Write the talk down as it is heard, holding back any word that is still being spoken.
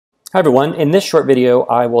Hi everyone, in this short video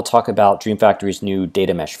I will talk about Dream Factory's new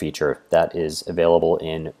data mesh feature that is available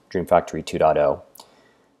in Dream Factory 2.0.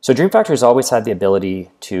 So Dream Factory has always had the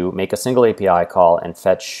ability to make a single API call and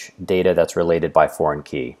fetch data that's related by foreign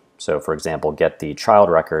key. So for example, get the child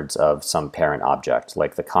records of some parent object,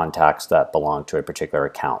 like the contacts that belong to a particular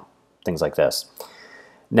account, things like this.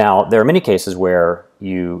 Now, there are many cases where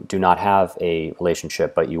you do not have a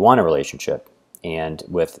relationship, but you want a relationship. And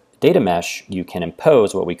with data mesh, you can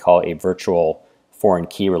impose what we call a virtual foreign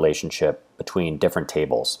key relationship between different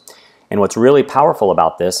tables. And what's really powerful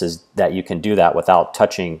about this is that you can do that without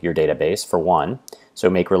touching your database, for one. So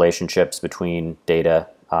make relationships between data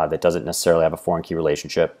that doesn't necessarily have a foreign key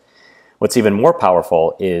relationship. What's even more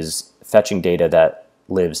powerful is fetching data that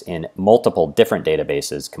lives in multiple different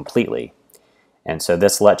databases completely. And so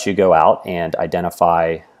this lets you go out and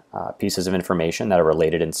identify pieces of information that are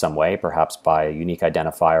related in some way, perhaps by a unique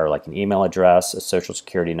identifier like an email address, a social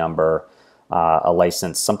security number, a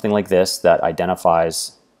license, something like this that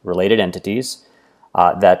identifies related entities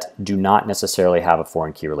that do not necessarily have a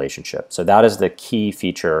foreign key relationship. So that is the key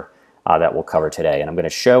feature that we'll cover today. And I'm going to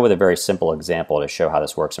show with a very simple example to show how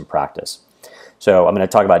this works in practice. So I'm going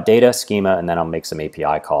to talk about data, schema, and then I'll make some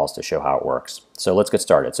API calls to show how it works. So let's get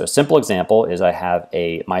started. So a simple example is I have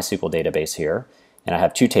a MySQL database here, and I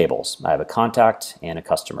have two tables. I have a contact and a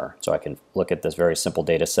customer. So I can look at this very simple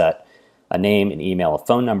data set, a name, an email, a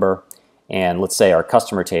phone number, and let's say our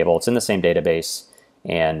customer table, it's in the same database,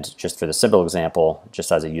 and just for the simple example,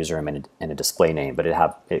 just has a username and a display name, but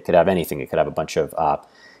it could have anything. It could have a bunch of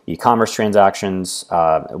e-commerce transactions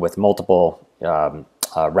with multiple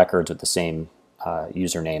records with the same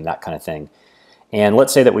username, that kind of thing. And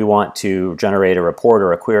let's say that we want to generate a report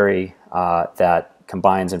or a query that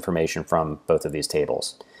combines information from both of these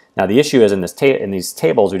tables. Now the issue is in these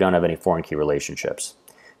tables we don't have any foreign key relationships.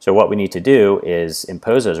 So what we need to do is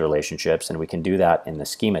impose those relationships, and we can do that in the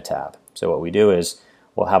Schema tab. So what we do is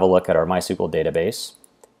we'll have a look at our MySQL database,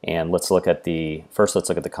 and let's look at the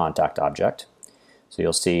contact object. So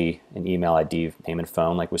you'll see an email ID, name and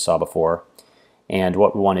phone like we saw before. And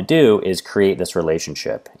what we want to do is create this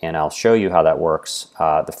relationship, and I'll show you how that works.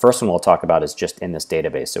 The first one we'll talk about is just in this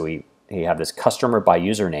database. So we have this customer by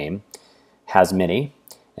username, has many,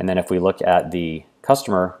 and then if we look at the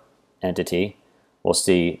customer entity, we'll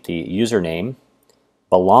see the username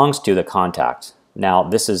belongs to the contact. Now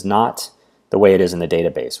this is not the way it is in the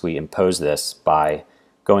database. We impose this by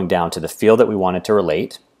going down to the field that we wanted to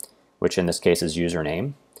relate, which in this case is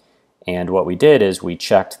username. And what we did is we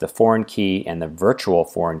checked the foreign key and the virtual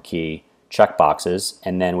foreign key checkboxes,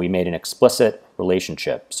 and then we made an explicit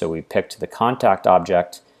relationship. So we picked the contact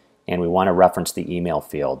object, and we want to reference the email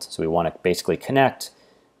field. So we want to basically connect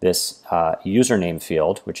this username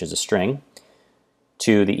field, which is a string,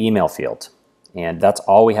 to the email field. And that's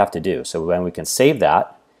all we have to do. So then we can save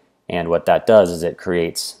that, and what that does is it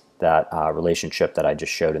creates that relationship that I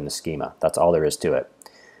just showed in the schema. That's all there is to it.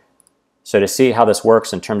 So to see how this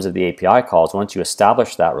works in terms of the API calls, once you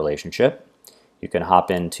establish that relationship, you can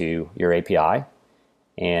hop into your API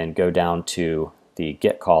and go down to the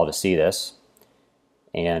get call to see this.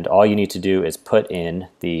 And all you need to do is put in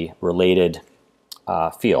the related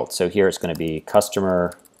field. So here it's going to be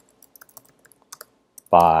customer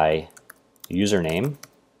by username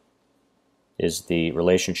is the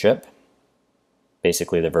relationship,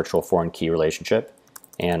 basically the virtual foreign key relationship.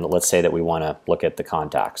 And let's say that we want to look at the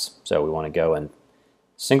contacts. So we want to go and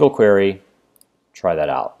single query, try that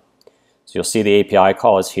out. So you'll see the API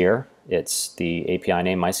call is here. It's the API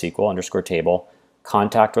name MySQL underscore table.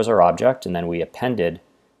 Contact was our object, and then we appended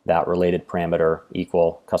that related parameter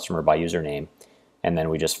equal customer by username. And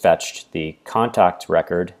then we just fetched the contact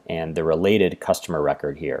record and the related customer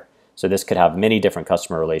record here. So this could have many different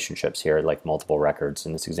customer relationships here, like multiple records.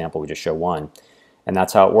 In this example, we just show one. And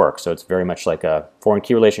that's how it works. So it's very much like a foreign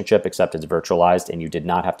key relationship, except it's virtualized, and you did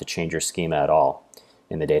not have to change your schema at all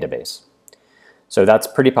in the database. So that's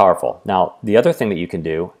pretty powerful. Now, the other thing that you can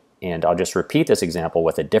do, and I'll just repeat this example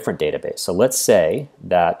with a different database. So let's say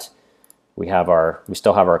that we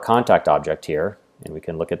still have our contact object here, and we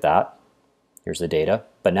can look at that. Here's the data.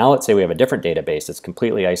 But now let's say we have a different database that's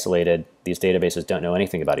completely isolated. These databases don't know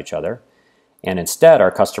anything about each other. And instead,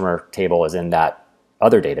 our customer table is in that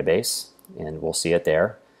other database, and we'll see it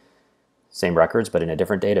there. Same records, but in a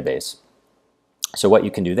different database. So what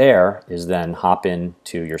you can do there is then hop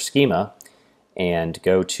into your schema and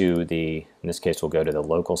go to in this case, we'll go to the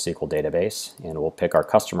local SQL database, and we'll pick our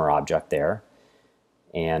customer object there,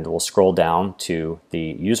 and we'll scroll down to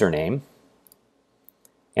the username.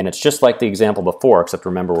 And it's just like the example before, except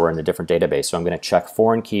remember we're in a different database. So I'm going to check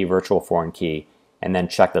foreign key, virtual foreign key, and then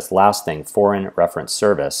check this last thing, foreign reference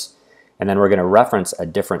service. And then we're going to reference a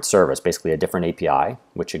different service, basically a different API,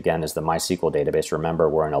 which again is the MySQL database. Remember,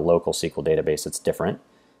 we're in a local SQL database that's different.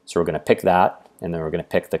 So we're going to pick that, and then we're going to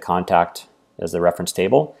pick the contact as the reference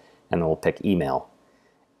table, and then we'll pick email.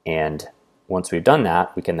 And once we've done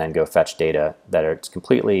that, we can then go fetch data that are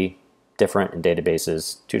completely different in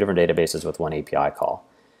databases, two different databases with one API call.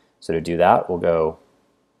 So to do that, we'll go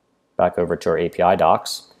back over to our API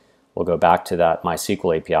docs. We'll go back to that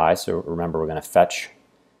MySQL API. So remember, we're going to fetch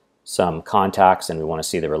some contacts, and we want to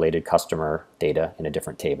see the related customer data in a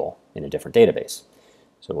different table, in a different database.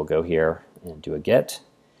 So we'll go here and do a get.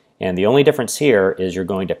 And the only difference here is you're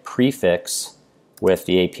going to prefix with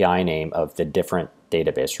the API name of the different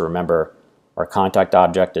database. So remember, our contact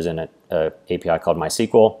object is in an API called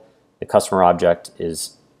MySQL. The customer object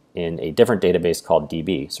is in a different database called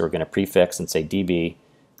DB. So we're going to prefix and say DB,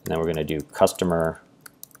 and then we're going to do customer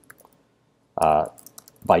by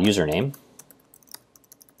username.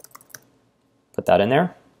 Put that in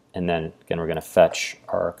there, and then again we're going to fetch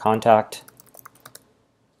our contact.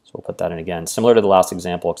 So we'll put that in again, similar to the last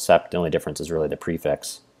example, except the only difference is really the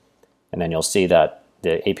prefix. And then you'll see that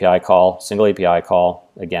the API call, single API call,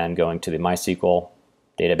 again going to the MySQL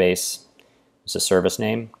database, it's a service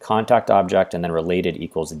name, contact object, and then related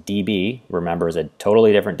equals DB, remember is a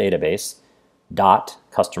totally different database, dot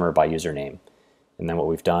customer by username. And then what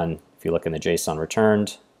we've done, if you look in the JSON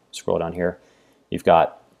returned, scroll down here, you've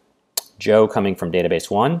got Joe coming from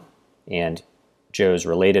database 1 and Joe's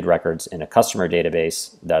related records in a customer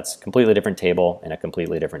database that's a completely different table in a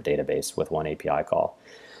completely different database with one API call.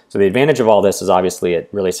 So the advantage of all this is obviously it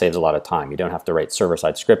really saves a lot of time. You don't have to write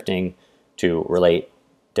server-side scripting to relate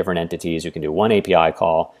different entities. You can do one API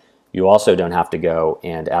call. You also don't have to go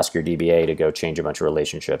and ask your DBA to go change a bunch of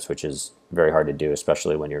relationships, which is very hard to do,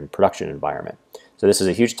 especially when you're in a production environment. So this is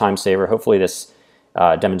a huge time saver. Hopefully this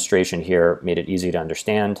demonstration here made it easy to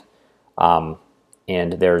understand.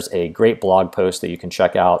 And there's a great blog post that you can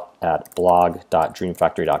check out at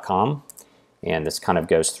blog.dreamfactory.com. And this kind of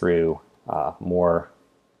goes through more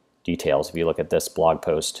details. If you look at this blog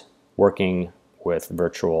post, working with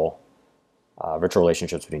virtual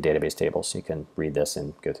relationships between database tables, so you can read this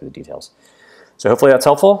and go through the details. So hopefully that's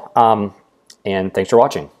helpful. And thanks for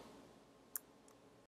watching.